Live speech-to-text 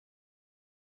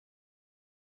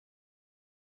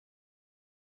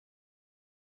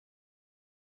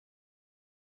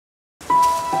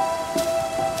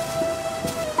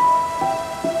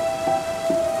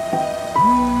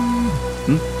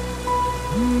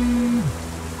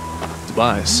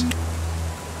Tobias.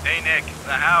 Hey, Nick.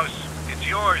 The house. It's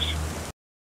yours.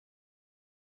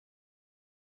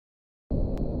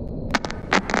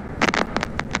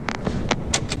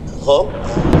 Hello,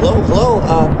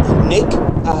 Nick?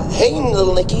 Hey,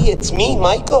 little Nicky, it's me,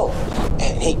 Michael.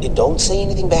 And hey, don't say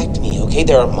anything back to me, okay?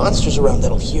 There are monsters around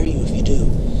that'll hear you if you do.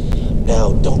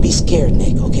 Now, don't be scared,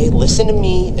 Nick, okay? Listen to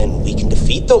me, and we can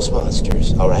defeat those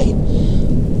monsters, all right?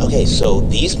 Okay, so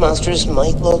these monsters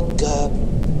might look,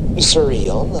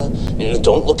 surreal.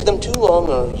 Don't look at them too long,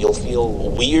 or you'll feel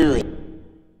weird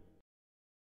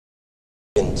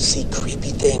and see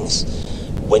creepy things.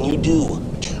 When you do,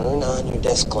 turn on your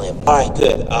desk lamp. All right,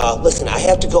 good. Listen, I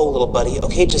have to go, little buddy,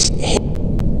 okay? Just...